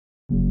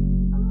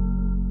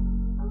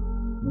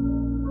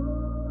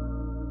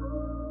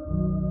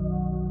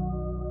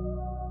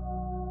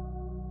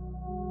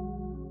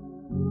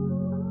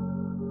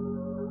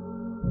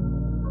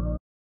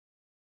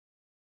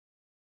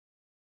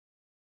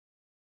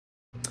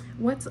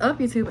What's up,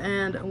 YouTube,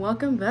 and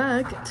welcome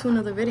back to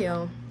another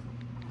video.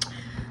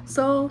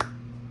 So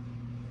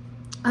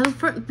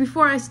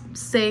before I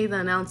say the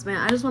announcement,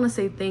 I just want to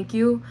say thank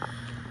you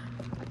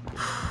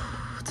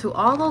to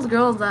all those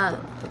girls that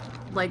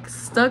like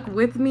stuck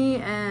with me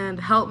and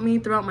helped me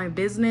throughout my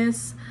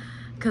business,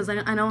 because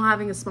I know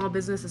having a small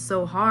business is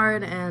so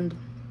hard. And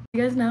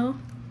as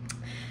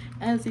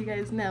you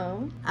guys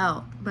know,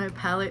 my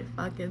palette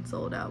fucking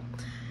sold out,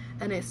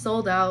 and it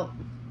sold out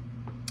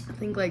I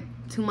think like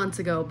 2 months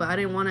ago, but I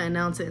didn't want to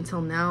announce it until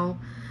now.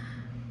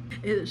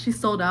 She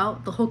sold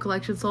out, the whole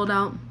collection sold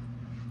out.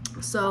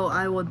 So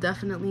I will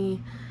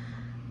definitely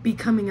be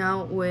coming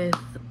out with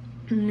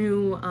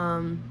new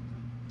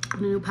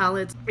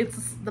palettes.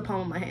 It's the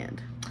palm of my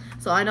hand.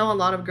 So I know a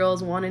lot of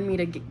girls wanted me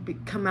to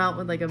come out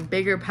with like a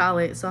bigger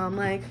palette, so I'm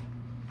like,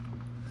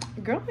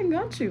 girl, I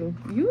got you.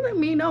 You let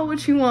me know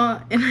what you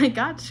want and I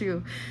got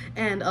you.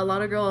 And a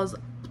lot of girls,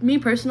 me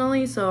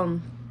personally, so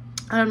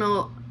I don't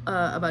know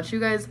about you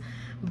guys,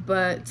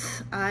 but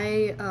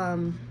I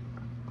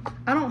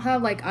don't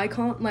have like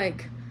idols.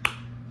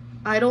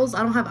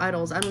 I don't have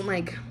idols. I don't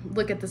like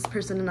look at this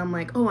person and I'm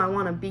like, oh, I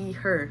want to be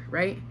her,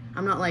 right?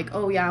 I'm not like,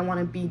 oh yeah, I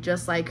want to be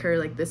just like her,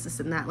 like this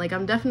and that. Like,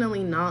 I'm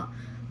definitely not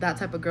that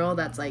type of girl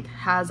that's like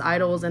has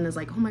idols and is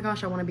like, oh my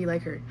gosh, I want to be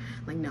like her.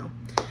 Like, no.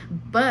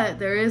 But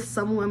there is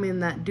some women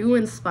that do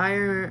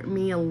inspire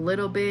me a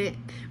little bit.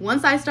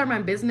 Once I start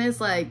my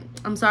business, like,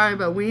 I'm sorry,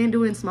 but we ain't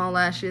doing small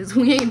lashes,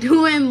 we ain't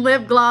doing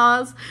lip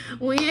gloss,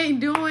 we ain't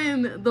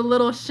doing the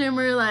little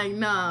shimmer. Like,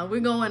 nah,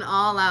 we're going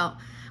all out.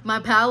 My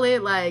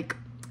palette, like,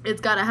 it's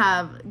gotta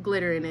have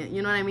glitter in it,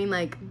 you know what I mean?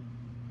 Like,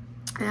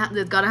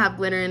 it's gotta have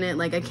glitter in it.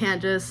 Like, I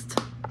can't just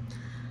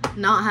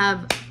not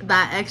have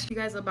that extra.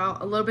 You guys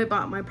about a little bit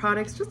about my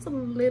products, just a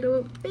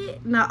little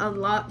bit, not a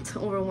lot to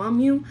overwhelm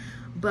you,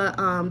 but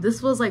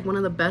this was like one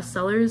of the best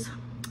sellers.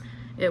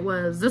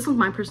 This was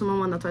my personal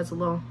one, that's why it's a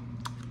little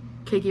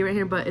cakey right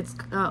here, but it's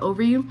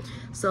over you.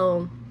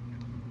 So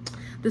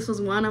this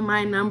was one of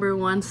my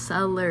 #1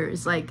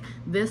 sellers. Like,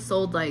 this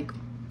sold like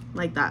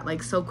that,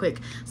 like so quick.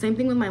 Same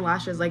thing with my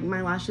lashes. Like,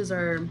 my lashes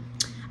are,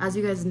 as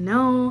you guys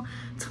know,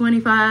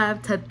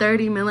 25 to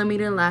 30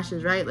 millimeter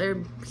lashes, right?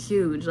 They're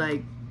huge,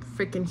 like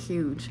freaking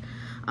huge.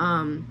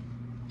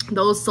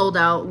 Those sold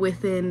out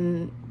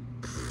within,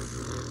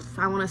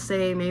 I want to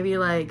say maybe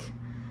like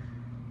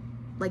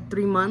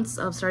 3 months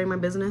of starting my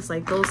business.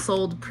 Like, those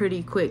sold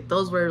pretty quick.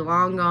 Those were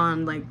long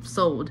gone, like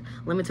sold.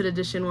 Limited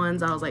edition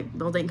ones, I was like,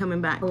 those ain't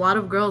coming back. A lot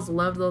of girls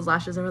loved those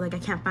lashes. They were like, I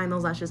can't find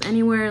those lashes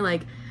anywhere.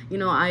 Like, you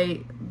know,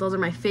 those are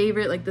my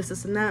favorite, like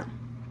this and that.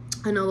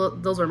 I know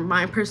those are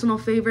my personal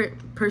favorite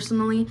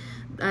personally.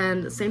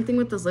 And same thing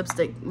with this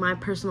lipstick, my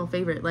personal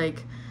favorite.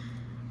 Like,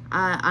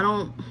 I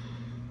don't,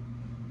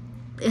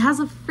 it has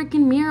a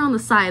freaking mirror on the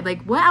side.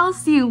 Like, what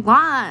else do you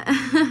want?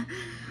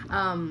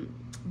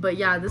 But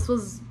yeah, this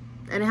was,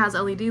 and it has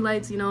LED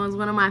lights, you know, it's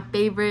one of my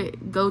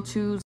favorite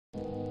go-tos.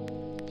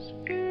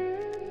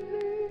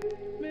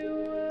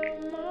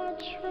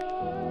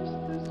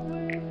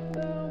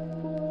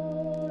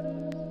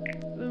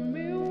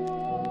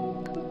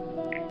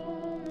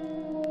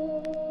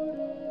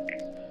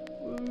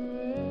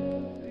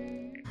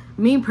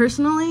 Me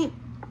personally,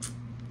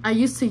 I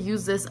used to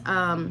use this,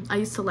 I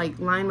used to like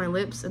line my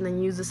lips and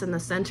then use this in the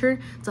center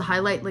to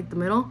highlight like the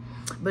middle.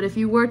 But if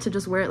you were to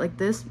just wear it like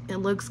this, it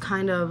looks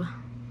kind of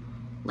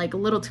like a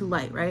little too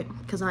light, right?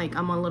 Because like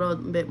I'm a little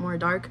bit more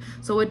dark,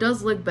 so it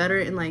does look better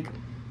in like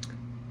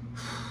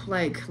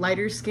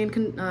lighter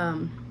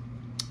skin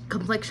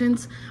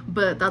complexions.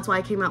 But that's why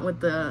I came out with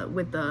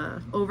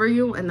the over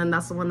you, and then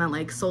that's the one that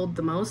like sold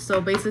the most.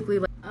 So basically,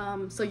 like,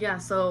 so yeah,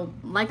 so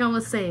like I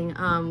was saying,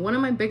 one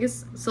of my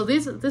biggest, so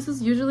these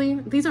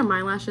are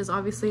my lashes.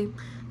 Obviously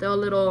they're a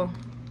little,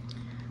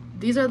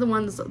 these are the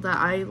ones that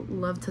I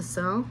love to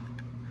sell.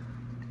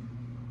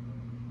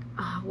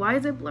 Why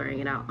is it blurring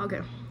it out? Okay,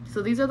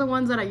 so these are the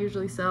ones that I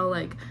usually sell.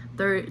 Like,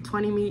 they're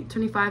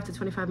 25 to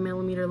 25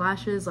 millimeter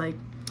lashes, like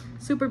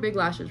super big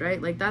lashes,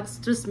 right? Like, that's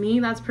just me,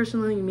 that's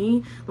personally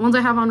me. The ones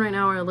I have on right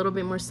now are a little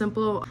bit more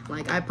simple.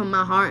 Like, I put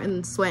my heart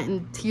and sweat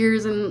and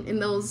tears in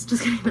those.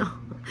 Just kidding.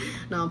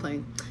 No, I'm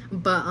playing.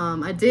 But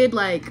I did,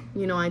 like,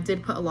 you know, I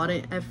did put a lot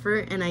of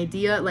effort and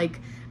idea. Like,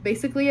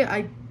 basically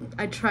I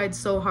tried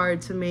so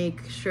hard to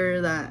make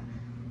sure that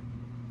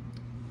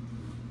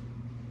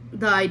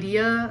the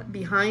idea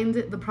behind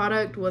the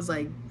product was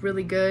like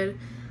really good,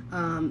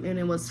 and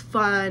it was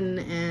fun,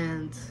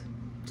 and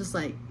just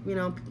like, you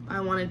know, I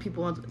wanted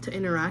people to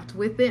interact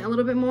with it a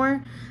little bit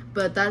more.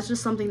 But that's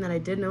just something that I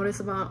did notice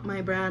about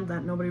my brand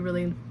that nobody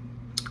really,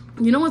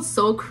 you know what's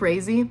so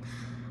crazy?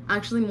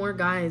 Actually, more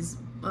guys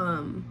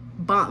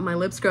bought my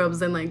lip scrubs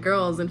than like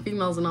girls and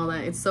females and all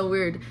that. It's so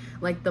weird.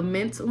 Like, the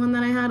mint one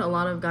that I had, a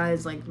lot of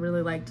guys like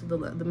really liked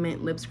the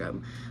mint lip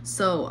scrub.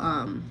 So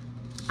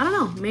I don't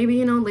know, maybe,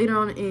 you know, later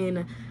on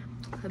in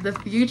the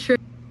future.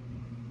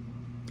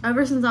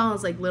 Ever since I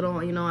was like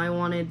little, you know, I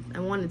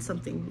wanted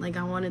something. Like,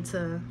 I wanted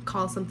to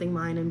call something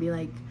mine and be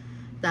like,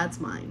 that's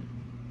mine.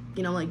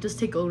 You know, like, just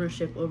take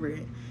ownership over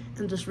it.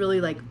 and just really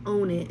like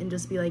own it and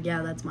just be like,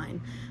 yeah, that's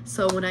mine.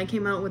 So when I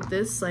came out with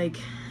this, like,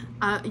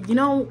 you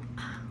know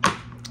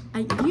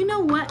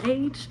what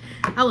age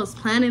I was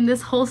planning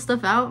this whole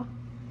stuff out?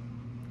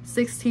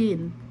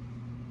 16,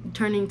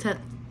 turning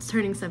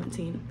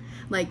 17.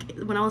 Like,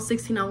 when I was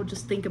 16, I would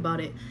just think about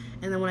it,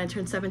 and then when I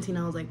turned 17,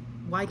 I was like,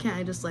 why can't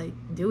I just like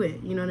do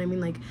it? You know what I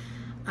mean? Like,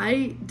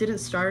 I didn't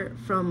start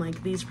from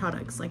like these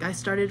products. Like, I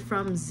started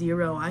from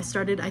zero. I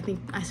started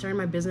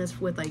my business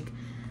with like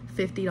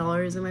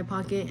 $50 in my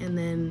pocket, and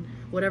then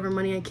whatever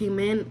money I came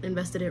in,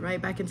 invested it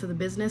right back into the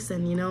business,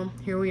 and you know,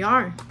 here we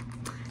are.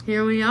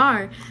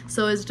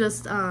 So it's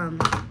just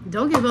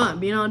don't give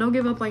up, you know, don't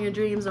give up on your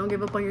dreams, don't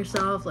give up on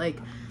yourself. Like,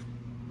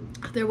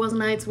 there was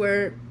nights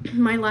where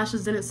my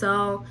lashes didn't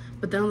sell,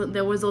 but then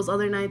there was those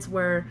other nights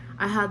where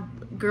I had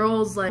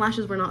girls, like,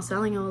 lashes were not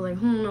selling. I was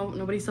like, no,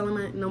 nobody's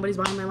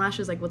buying my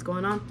lashes, like, what's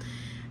going on?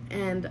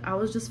 And I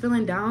was just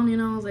feeling down, you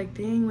know. I was like,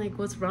 dang, like,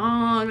 what's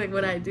wrong? Like,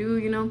 what I do,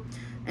 you know?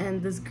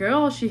 And this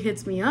girl, she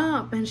hits me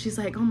up, and she's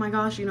like, oh my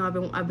gosh, you know,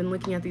 I've been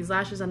looking at these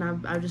lashes, and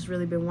I've just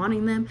really been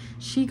wanting them.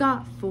 She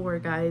got 4,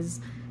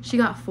 guys. She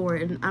got 4,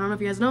 and I don't know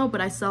if you guys know,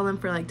 but I sell them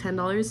for like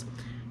 $10.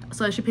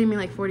 So she paid me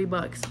like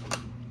 $40,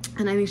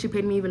 and I think she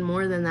paid me even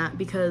more than that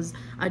because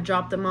I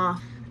dropped them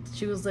off.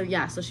 She was like,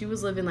 yeah, so she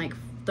was living like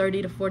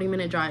 30 to 40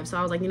 minute drive. So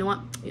I was like, you know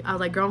what? I was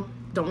like, girl,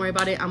 don't worry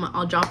about it.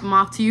 I'll drop them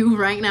off to you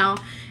right now.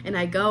 And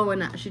I go,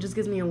 and she just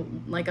gives me a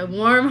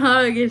warm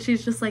hug, and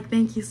she's just like,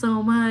 thank you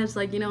so much.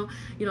 Like, you know,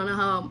 you don't know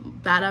how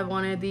bad I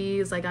wanted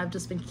these. Like, I've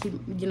just been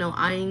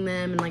eyeing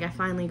them, and like I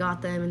finally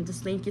got them, and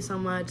just thank you so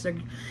much. They're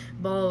blah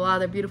blah blah.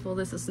 They're beautiful.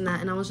 This and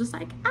that. And I was just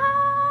like,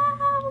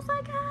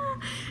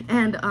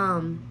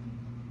 and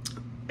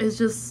it's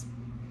just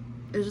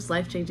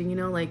life-changing, you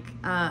know. Like,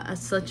 at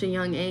such a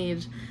young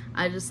age,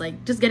 I just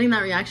getting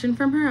that reaction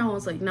from her, I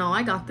was like, no,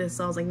 I got this.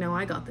 So I was like, no,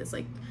 I got this.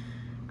 Like,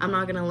 I'm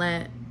not gonna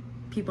let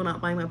people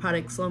not buying my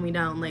product slow me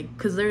down. Like,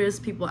 because there is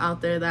people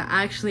out there that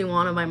actually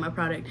want to buy my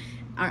product,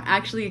 are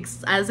actually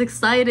as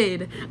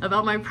excited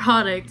about my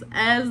product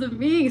as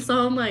me.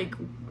 So I'm like,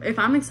 if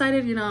I'm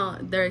excited, you know,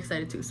 they're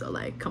excited too. So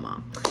like, come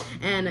on.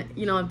 And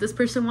you know, if this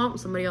person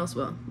won't, somebody else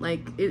will.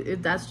 Like,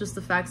 that's just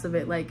the facts of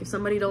it. Like, if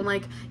somebody don't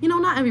like, you know,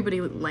 not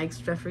everybody likes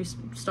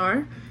Jeffree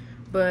Star,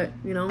 but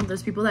you know,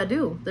 there's people that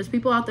do. There's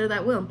people out there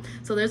that will.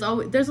 So there's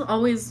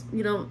always,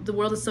 you know, the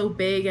world is so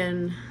big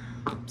and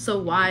so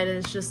wide, and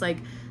it's just like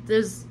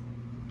it's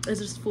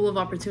just full of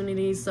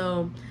opportunities.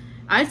 So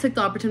I took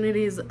the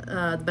opportunities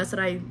the best that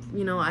I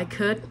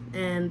could,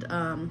 and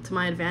to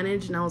my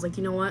advantage. And I was like,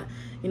 you know what,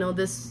 you know,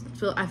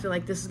 I feel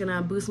like this is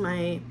gonna boost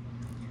my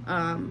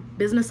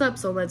business up,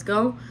 so let's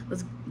go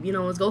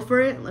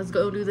for it. Let's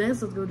go do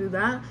this, let's go do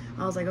that.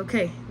 I was like,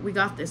 okay, we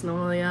got this.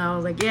 No, I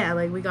was like, yeah,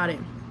 like, we got it.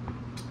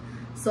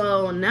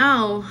 So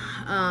now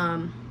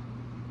I'm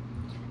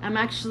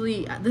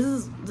actually, this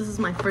is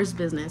my first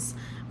business,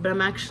 but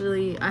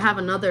I have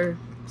another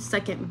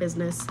second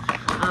business,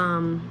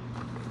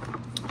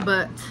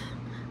 but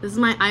this is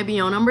my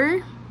IBO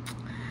number,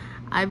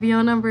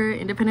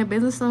 independent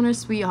business owner,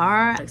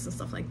 sweetheart, and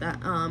stuff like that.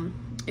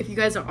 If you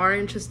guys are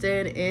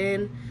interested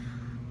in,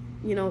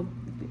 you know,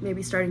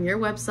 maybe starting your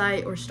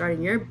website or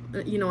starting your,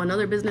 you know,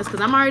 another business,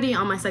 because I'm already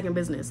on my second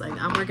business. Like,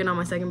 I'm working on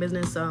my second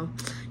business. So,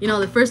 you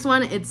know, the first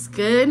one, it's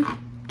good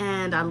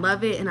and I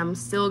love it, and I'm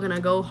still gonna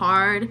go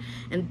hard.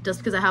 And just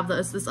because I have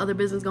this other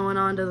business going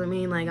on doesn't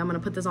mean like I'm gonna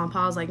put this on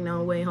pause. Like,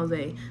 no way,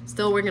 Jose.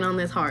 Still working on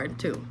this hard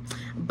too.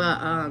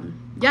 But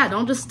yeah,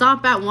 don't just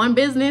stop at one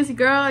business,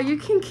 girl. You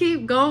can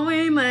keep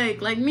going,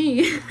 like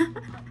me.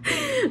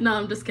 No,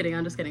 I'm just kidding.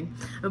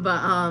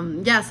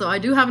 But yeah, so I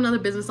do have another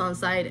business on the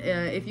side.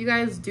 If you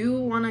guys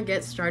do want to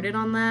get started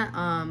on that,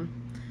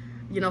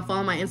 you know,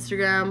 follow my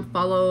Instagram,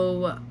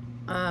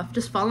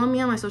 just follow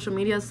me on my social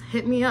medias,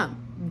 hit me up,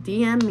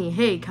 DM me,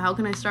 hey, how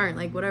can I start,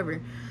 like,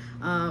 whatever,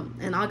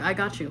 and I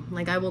got you.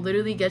 Like, I will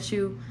literally get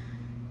you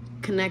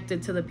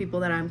connected to the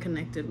people that I'm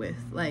connected with.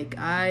 Like,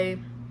 I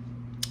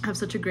have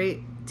such a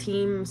great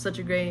team, such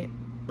a great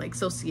like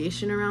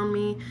association around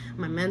me,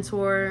 my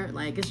mentor,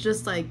 like, it's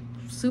just like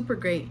super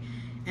great.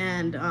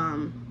 And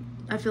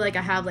I feel like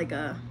I have like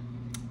a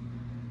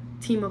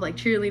team of like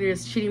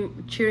cheerleaders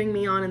cheering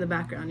me on in the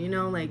background, you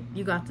know, like,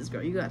 you got this,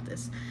 girl, you got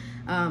this.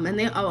 And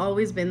they've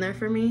always been there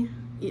for me.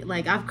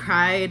 Like, I've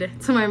cried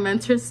to my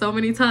mentor so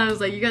many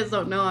times. Like, you guys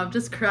don't know, I've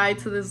just cried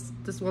to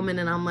this woman,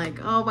 and I'm like,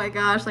 oh my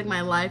gosh, like,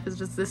 my life is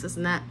just this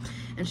and that.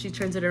 And she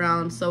turns it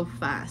around so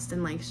fast,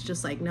 and like, it's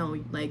just like,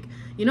 no, like,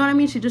 you know what I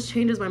mean? She just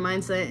changes my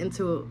mindset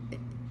into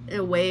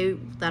a way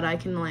that I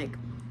can, like,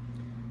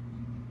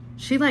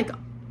 she like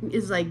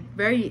is like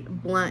very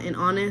blunt and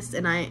honest,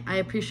 and I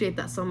appreciate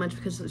that so much,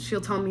 because she'll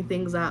tell me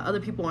things that other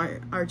people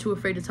are too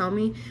afraid to tell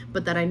me,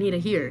 but that I need to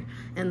hear.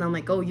 And I'm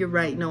like, oh, you're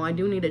right, no, I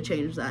do need to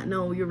change that.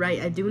 No, you're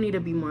right, I do need to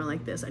be more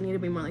like this, I need to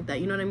be more like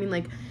that. You know what I mean?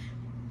 Like,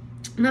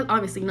 not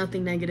obviously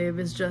nothing negative,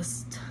 it's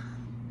just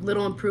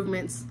little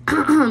improvements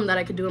that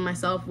I could do in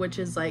myself, which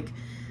is like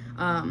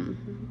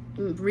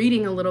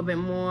reading a little bit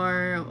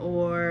more,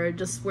 or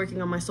just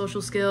working on my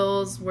social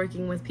skills,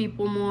 working with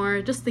people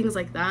more, just things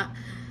like that.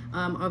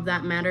 of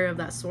that matter, of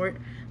that sort.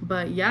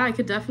 But yeah, I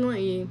could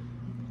definitely,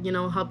 you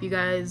know, help you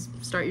guys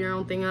start your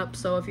own thing up.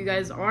 So if you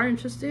guys are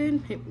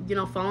interested, you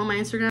know, follow my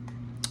Instagram.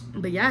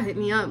 But yeah, hit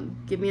me up,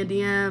 give me a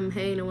DM,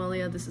 hey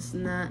Noelia, this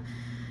and that.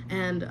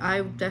 And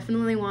I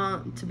definitely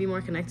want to be more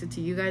connected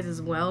to you guys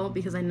as well,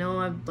 because I know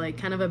I've like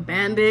kind of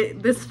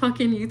abandoned this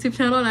fucking YouTube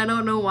channel, and I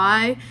don't know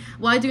why.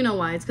 Well, I do know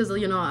why. It's because,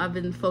 you know, I've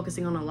been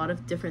focusing on a lot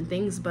of different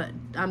things, but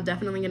I'm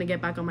definitely gonna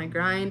get back on my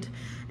grind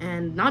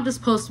and not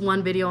just post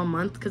one video a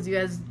month, because you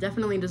guys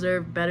definitely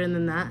deserve better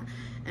than that.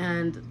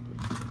 And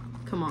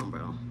come on,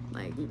 bro,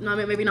 like,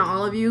 maybe not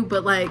all of you,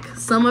 but like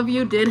some of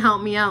you did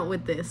help me out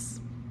with this,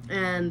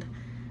 and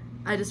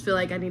I just feel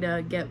like I need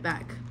to get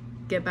back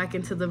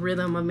into the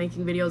rhythm of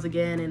making videos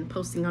again and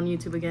posting on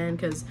YouTube again,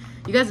 because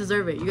you guys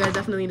deserve it. You guys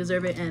definitely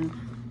deserve it. And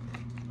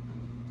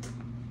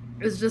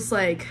it's just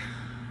like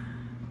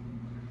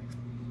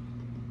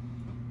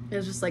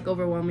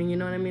overwhelming, you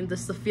know what I mean?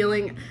 Just the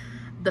feeling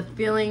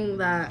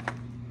that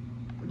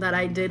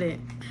I did it.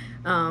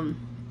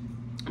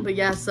 But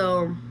yeah,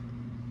 so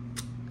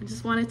I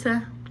just wanted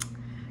to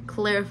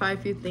clarify a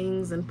few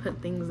things and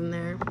put things in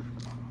there.